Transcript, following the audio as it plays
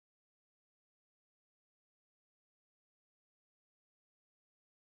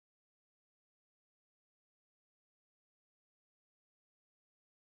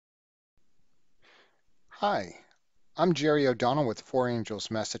Hi, I'm Jerry O'Donnell with Four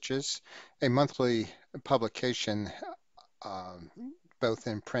Angels Messages, a monthly publication um, both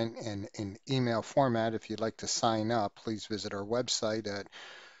in print and in email format. If you'd like to sign up, please visit our website at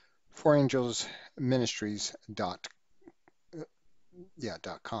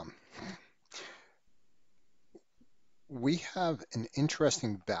fourangelsministries.com. We have an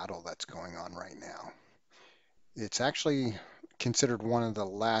interesting battle that's going on right now. It's actually considered one of the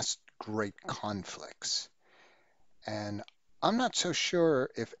last great conflicts, and I'm not so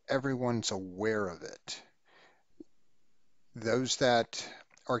sure if everyone's aware of it. Those that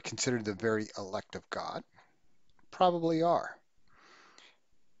are considered the very elect of God probably are.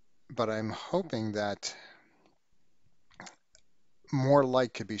 But I'm hoping that more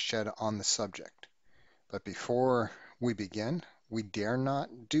light could be shed on the subject. But before we begin, we dare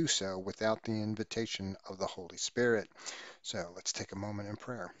not do so without the invitation of the Holy Spirit. So let's take a moment in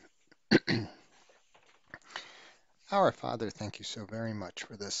prayer. Our Father, thank you so very much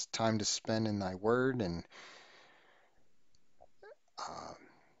for this time to spend in thy word and uh,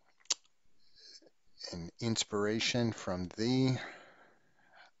 inspiration from thee,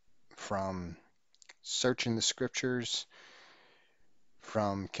 from searching the scriptures,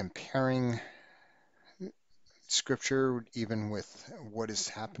 from comparing scripture even with what is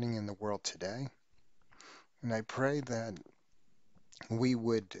happening in the world today. And I pray that we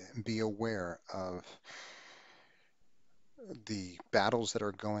would be aware of the battles that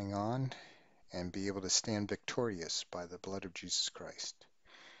are going on and be able to stand victorious by the blood of Jesus Christ.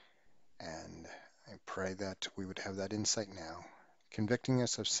 And I pray that we would have that insight now, convicting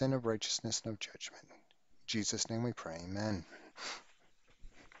us of sin, of righteousness, and of judgment. In Jesus' name we pray. Amen.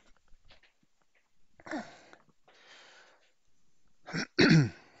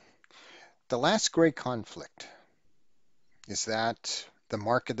 The last great conflict, is that the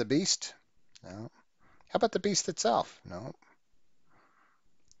mark of the beast? No. How about the beast itself? No.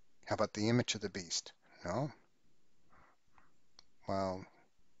 How about the image of the beast? No. Well,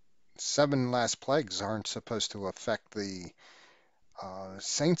 seven last plagues aren't supposed to affect the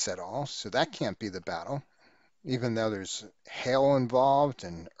saints at all, so that can't be the battle, even though there's hail involved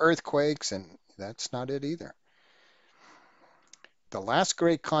and earthquakes, and that's not it either. The last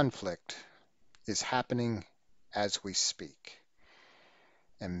great conflict is happening as we speak,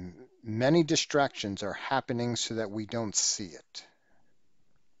 and many distractions are happening so that we don't see it.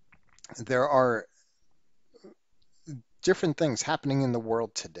 There are different things happening in the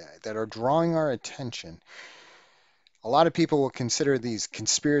world today that are drawing our attention. A lot of people will consider these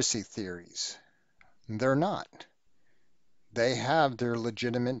conspiracy theories. They're not. They have their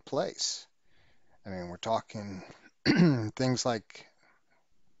legitimate place. I mean, we're talking things like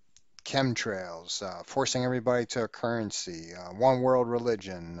chemtrails, forcing everybody to a currency, one world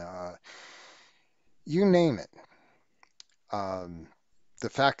religion, you name it. Um, the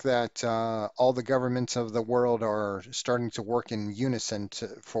fact that all the governments of the world are starting to work in unison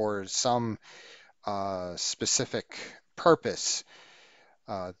for some specific purpose,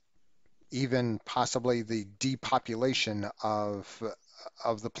 uh, even possibly the depopulation of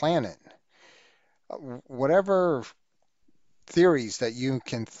the planet. Whatever theories that you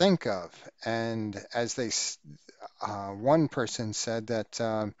can think of, and as one person said that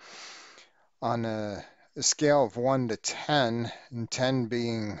on a scale of 1 to 10, and 10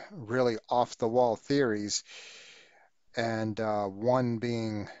 being really off the wall theories, and 1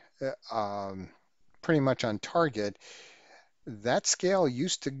 being pretty much on target, that scale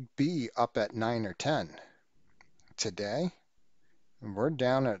used to be up at 9 or 10. Today, we're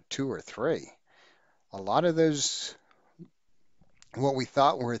down at 2 or 3. A lot of those, what we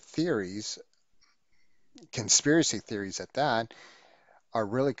thought were theories, conspiracy theories at that, are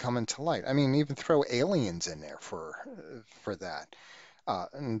really coming to light. I mean, even throw aliens in there for that.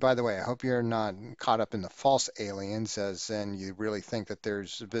 And by the way, I hope you're not caught up in the false aliens, as in you really think that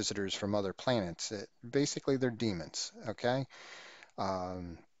there's visitors from other planets. Basically, they're demons, okay?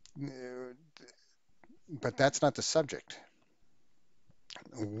 Um, but that's not the subject.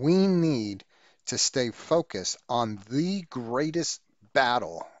 We need to stay focused on the greatest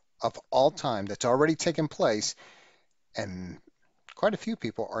battle of all time that's already taken place, and quite a few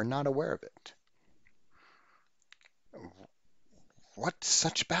people are not aware of it. What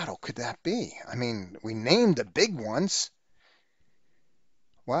such battle could that be? I mean, we named the big ones.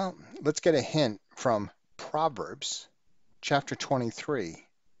 Well, let's get a hint from Proverbs chapter 23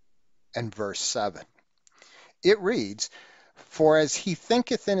 and verse 7. It reads, "For as he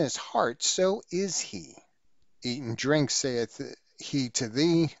thinketh in his heart, so is he. Eat and drink, saith he to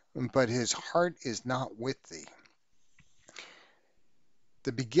thee, but his heart is not with thee."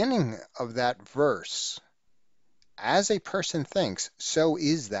 The beginning of that verse As a person thinks, so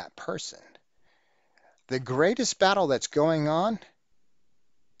is that person. The greatest battle that's going on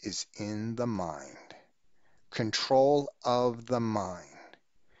is in the mind. Control of the mind.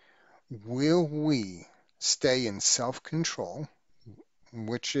 Will we stay in self-control,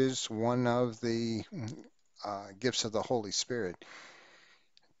 which is one of the gifts of the Holy Spirit,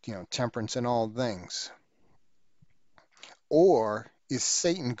 temperance in all things? Or is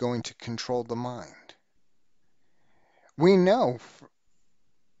Satan going to control the mind? We know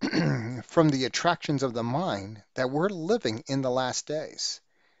from the attractions of the mind that we're living in the last days.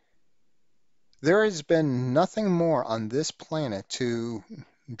 There has been nothing more on this planet to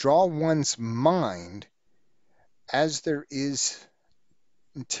draw one's mind as there is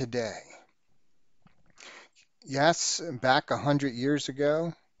today. Yes, back 100 years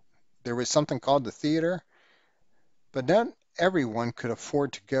ago, there was something called the theater, but not everyone could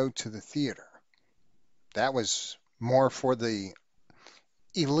afford to go to the theater. That was more for the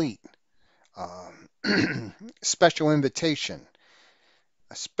elite. Special invitation,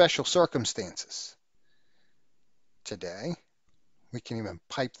 special circumstances. Today, we can even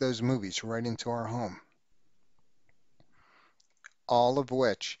pipe those movies right into our home. All of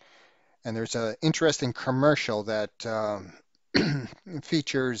which, and there's an interesting commercial that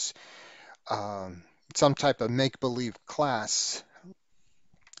features some type of make-believe class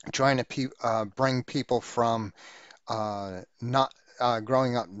trying to bring people from not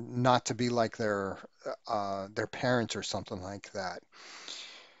growing up not to be like their parents or something like that.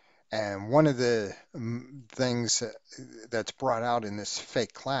 And one of the things that's brought out in this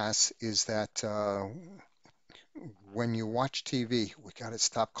fake class is that when you watch TV, we got to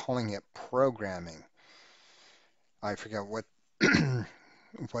stop calling it programming. I forget what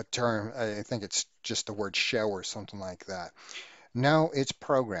what term. I think it's just the word show or something like that. No, it's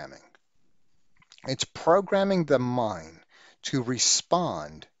programming. It's programming the mind to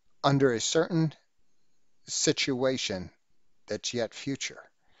respond under a certain situation that's yet future.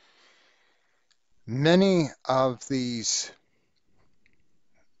 Many of these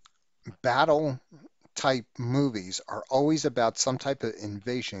battle type movies are always about some type of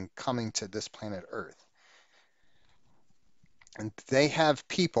invasion coming to this planet Earth. And they have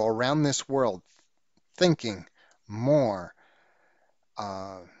people around this world thinking more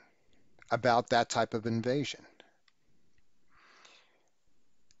about that type of invasion.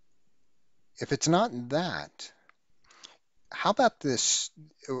 If it's not that, how about this?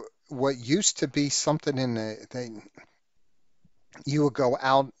 What used to be something in you would go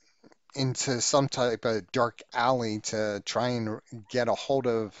out into some type of dark alley to try and get a hold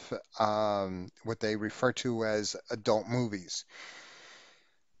of what they refer to as adult movies.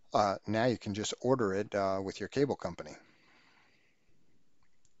 Now you can just order it with your cable company.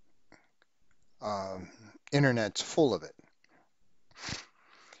 Um, Internet's full of it.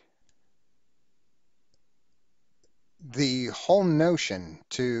 The whole notion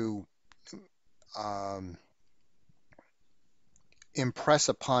to um, impress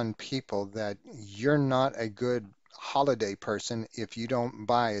upon people that you're not a good holiday person if you don't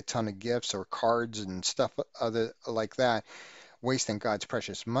buy a ton of gifts or cards and stuff other like that, wasting God's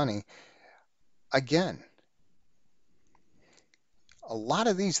precious money. Again, a lot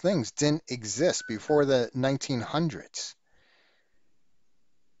of these things didn't exist before the 1900s,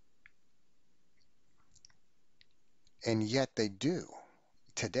 and yet they do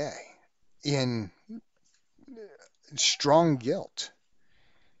today in strong guilt.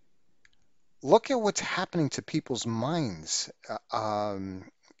 Look at what's happening to people's minds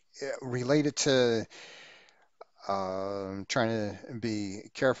related to trying to be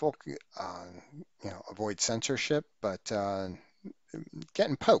careful, avoid censorship, but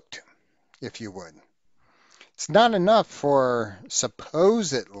getting poked, if you would. It's not enough for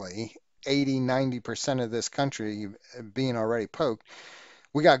supposedly 80–90% of this country being already poked.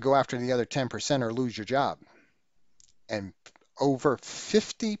 We got to go after the other 10% or lose your job. And over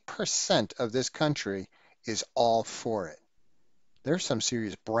 50% of this country is all for it. There's some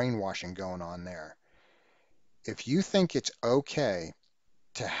serious brainwashing going on there. If you think it's okay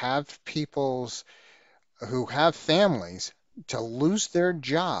to have people's who have families to lose their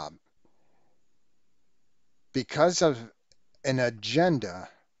job because of an agenda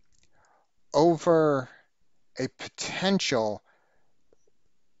over a potential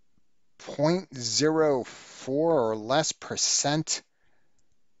 0.04 or less percent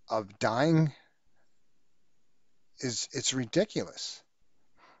of dying, it's ridiculous.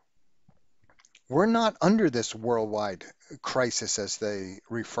 We're not under this worldwide crisis as they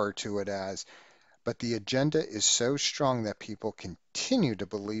refer to it as, but the agenda is so strong that people continue to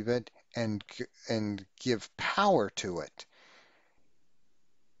believe it, and give power to it.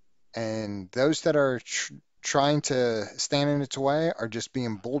 And those that are trying to stand in its way are just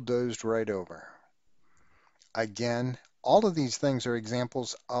being bulldozed right over. Again, all of these things are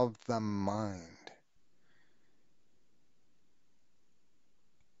examples of the mind.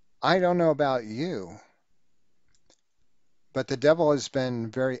 I don't know about you, but the devil has been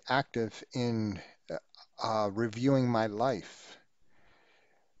very active in reviewing my life,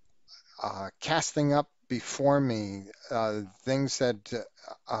 casting up before me things that,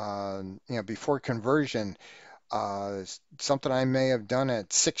 before conversion, something I may have done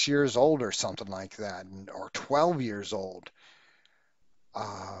at 6 years old or something like that, or 12 years old.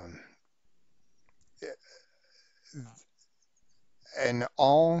 Um, and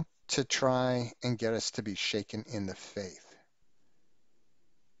all to try and get us to be shaken in the faith,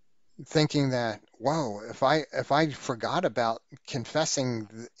 thinking that, whoa, if I forgot about confessing,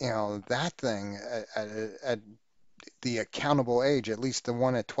 that thing at the accountable age, at least the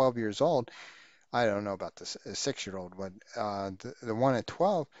one at 12 years old. I don't know about the 6-year-old, but the one at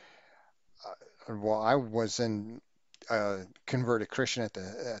 12, well, I wasn't a converted Christian at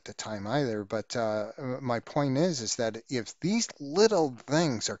the time either. But my point is that if these little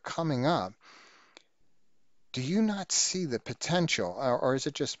things are coming up, do you not see the potential, or is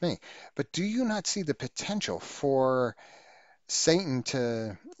it just me? But do you not see the potential for Satan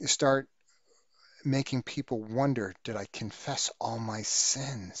to start making people wonder, did I confess all my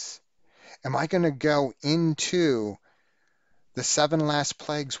sins? Am I going to go into the 7 last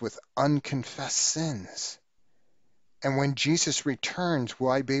plagues with unconfessed sins? And when Jesus returns, will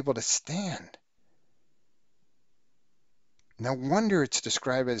I be able to stand? No wonder it's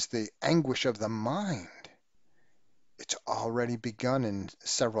described as the anguish of the mind. It's already begun in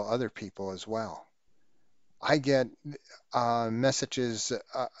several other people as well. I get messages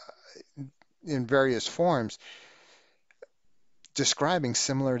in various forms describing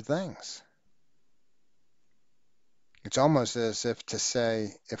similar things. It's almost as if to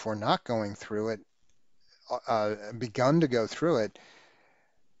say, if we're not going through it, begun to go through it,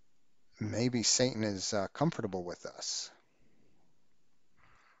 maybe Satan is comfortable with us.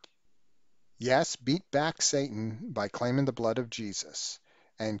 Yes, beat back Satan by claiming the blood of Jesus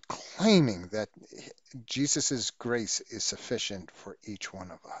and claiming that Jesus' grace is sufficient for each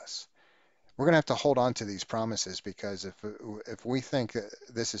one of us. We're going to have to hold on to these promises, because if we think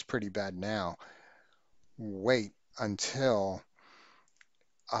this is pretty bad now, wait until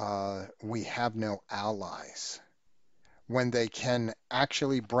we have no allies, when they can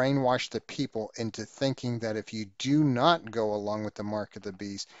actually brainwash the people into thinking that if you do not go along with the mark of the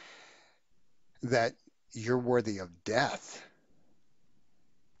beast, that you're worthy of death.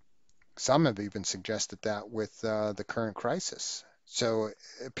 Some have even suggested that with the current crisis. So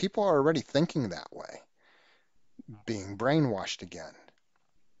people are already thinking that way, being brainwashed again.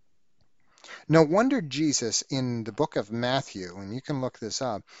 No wonder Jesus in the book of Matthew, and you can look this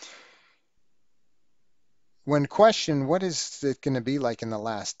up, when questioned what is it going to be like in the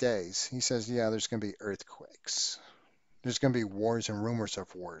last days, he says, yeah, there's going to be earthquakes. There's going to be wars and rumors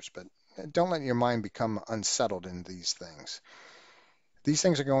of wars, but don't let your mind become unsettled in these things. These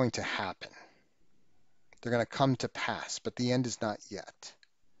things are going to happen. They're going to come to pass, but the end is not yet.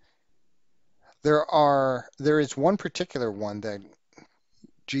 There is one particular one that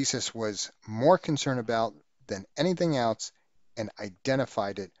Jesus was more concerned about than anything else and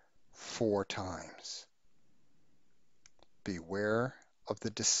identified it 4 times. Beware of the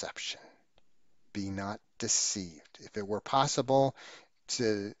deception. Be not deceived. If it were possible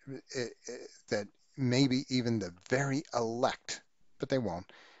that maybe even the very elect, but they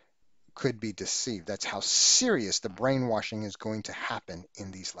won't, could be deceived. That's how serious the brainwashing is going to happen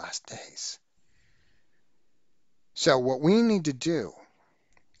in these last days. So what we need to do,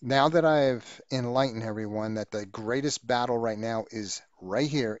 now that I've enlightened everyone that the greatest battle right now is right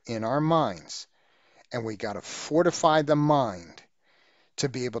here in our minds, and we got to fortify the mind to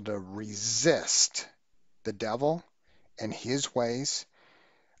be able to resist the devil and his ways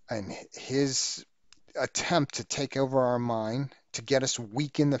and his attempt to take over our mind, to get us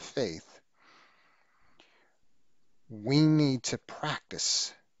weak in the faith. We need to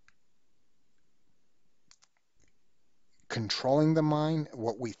practice controlling the mind,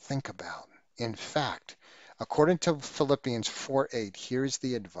 what we think about. In fact, according to Philippians 4:8, here's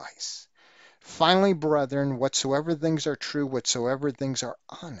the advice. Finally, brethren, whatsoever things are true, whatsoever things are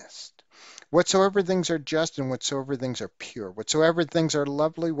honest, whatsoever things are just, and whatsoever things are pure, whatsoever things are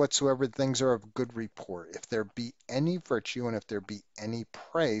lovely, whatsoever things are of good report, if there be any virtue and if there be any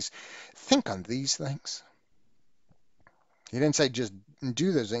praise, think on these things. He didn't say just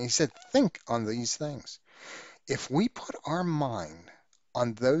do those things. He said think on these things. If we put our mind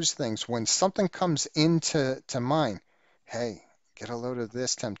on those things, when something comes into mind, hey, get a load of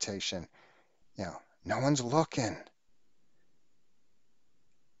this temptation. No one's looking.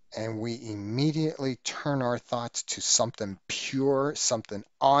 And we immediately turn our thoughts to something pure, something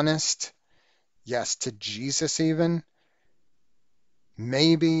honest. Yes, to Jesus even.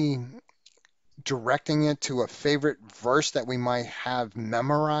 Maybe directing it to a favorite verse that we might have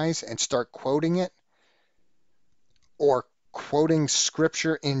memorized and start quoting it, or quoting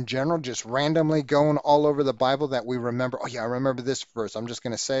scripture in general, just randomly going all over the Bible that we remember. Oh, yeah, I remember this verse. I'm just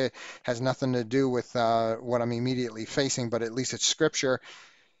going to say it has nothing to do with what I'm immediately facing, but at least it's scripture.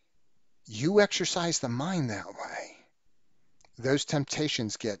 You exercise the mind that way. Those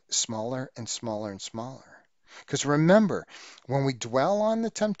temptations get smaller and smaller and smaller. Because remember, when we dwell on the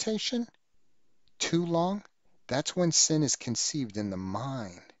temptation too long, that's when sin is conceived in the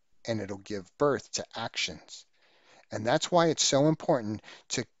mind and it'll give birth to actions. And that's why it's so important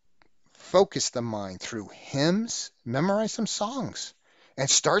to focus the mind through hymns, memorize some songs, and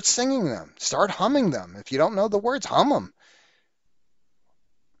start singing them. Start humming them. If you don't know the words, hum them.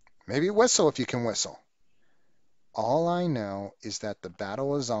 Maybe whistle if you can whistle. All I know is that the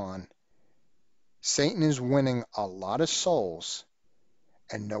battle is on. Satan is winning a lot of souls,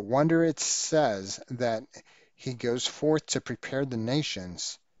 and no wonder it says that he goes forth to prepare the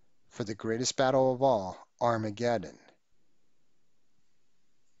nations for the greatest battle of all, Armageddon.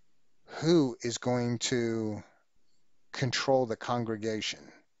 Who is going to control the congregation?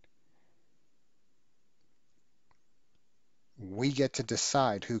 We get to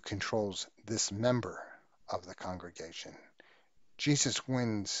decide who controls this member of the congregation. Jesus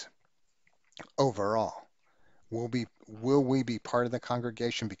wins overall. Will we be part of the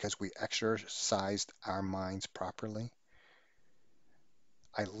congregation because we exercised our minds properly?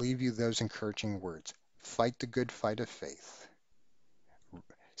 I leave you those encouraging words. Fight the good fight of faith.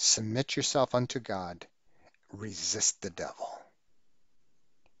 Submit yourself unto God. Resist the devil.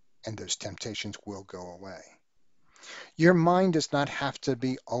 And those temptations will go away. Your mind does not have to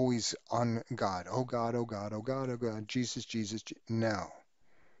be always on God. Oh God, oh God, oh God, oh God, Jesus, Jesus. No.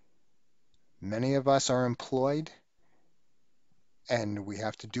 Many of us are employed and we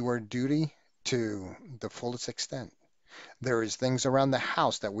have to do our duty to the fullest extent. There is things around the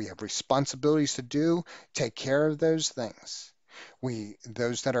house that we have responsibilities to do. Take care of those things.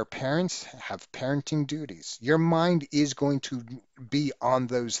 Those that are parents, have parenting duties. Your mind is going to be on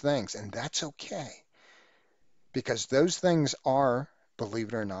those things, and that's okay. Because those things are, believe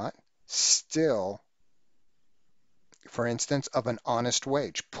it or not, still, for instance, of an honest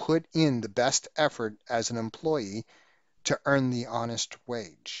wage. Put in the best effort as an employee to earn the honest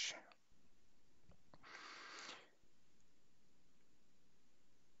wage.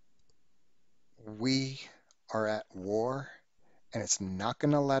 We are at war, and it's not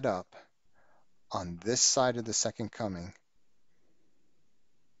going to let up on this side of the second coming.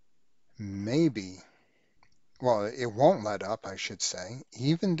 Maybe, well, it won't let up, I should say,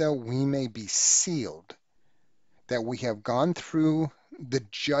 even though we may be sealed, that we have gone through the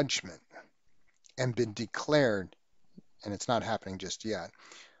judgment and been declared, and it's not happening just yet,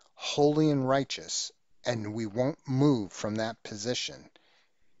 holy and righteous, and we won't move from that position.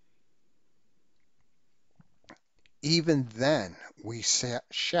 Even then, we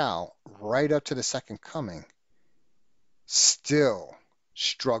shall, right up to the second coming, still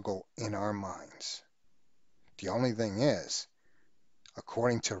struggle in our minds. The only thing is,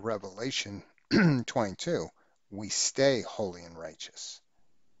 according to Revelation 22, we stay holy and righteous.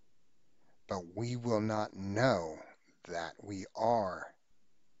 But we will not know that we are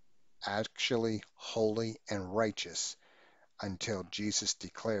actually holy and righteous until Jesus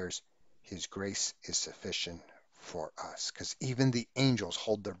declares his grace is sufficient for us. Because even the angels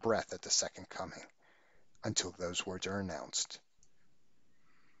hold their breath at the second coming until those words are announced.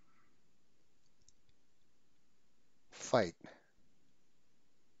 Fight.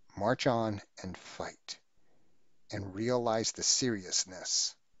 March on and fight. And realize the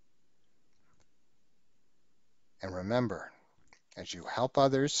seriousness. And remember, as you help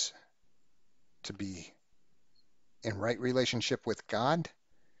others to be in right relationship with God,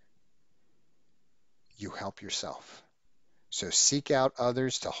 you help yourself. So seek out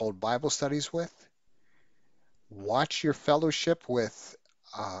others to hold Bible studies with. Watch your fellowship with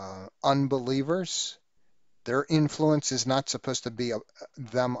unbelievers. Their influence is not supposed to be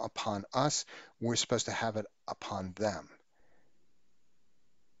them upon us. We're supposed to have it upon them.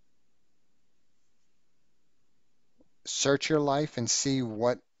 Search your life and see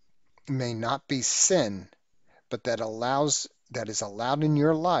what may not be sin, but that is allowed in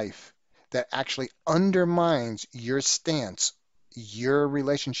your life that actually undermines your stance, your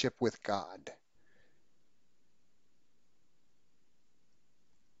relationship with God.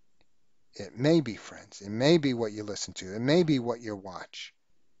 It may be, friends. It may be what you listen to. It may be what you watch.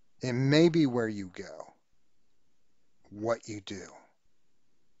 It may be where you go, what you do,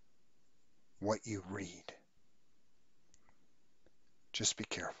 what you read. Just be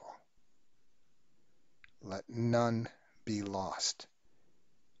careful. Let none be lost.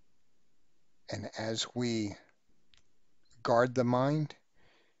 And as we guard the mind,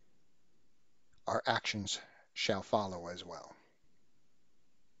 our actions shall follow as well.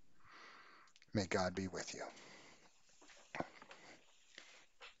 May God be with you.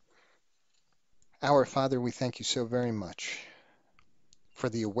 Our Father, we thank you so very much for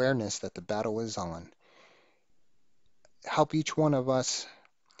the awareness that the battle is on. Help each one of us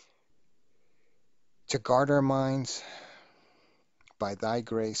to guard our minds by thy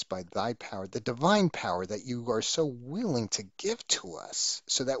grace, by thy power, the divine power that you are so willing to give to us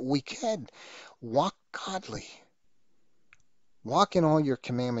so that we can walk godly, walk in all your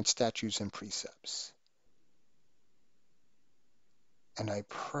commandments, statutes, and precepts. And I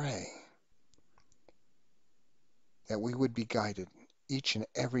pray that we would be guided each and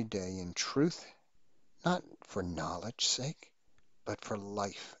every day in truth, not for knowledge's sake, but for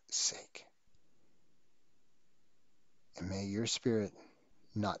life's sake. And may your Spirit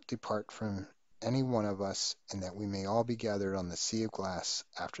not depart from any one of us, and that we may all be gathered on the sea of glass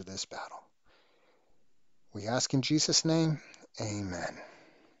after this battle. We ask in Jesus' name, amen.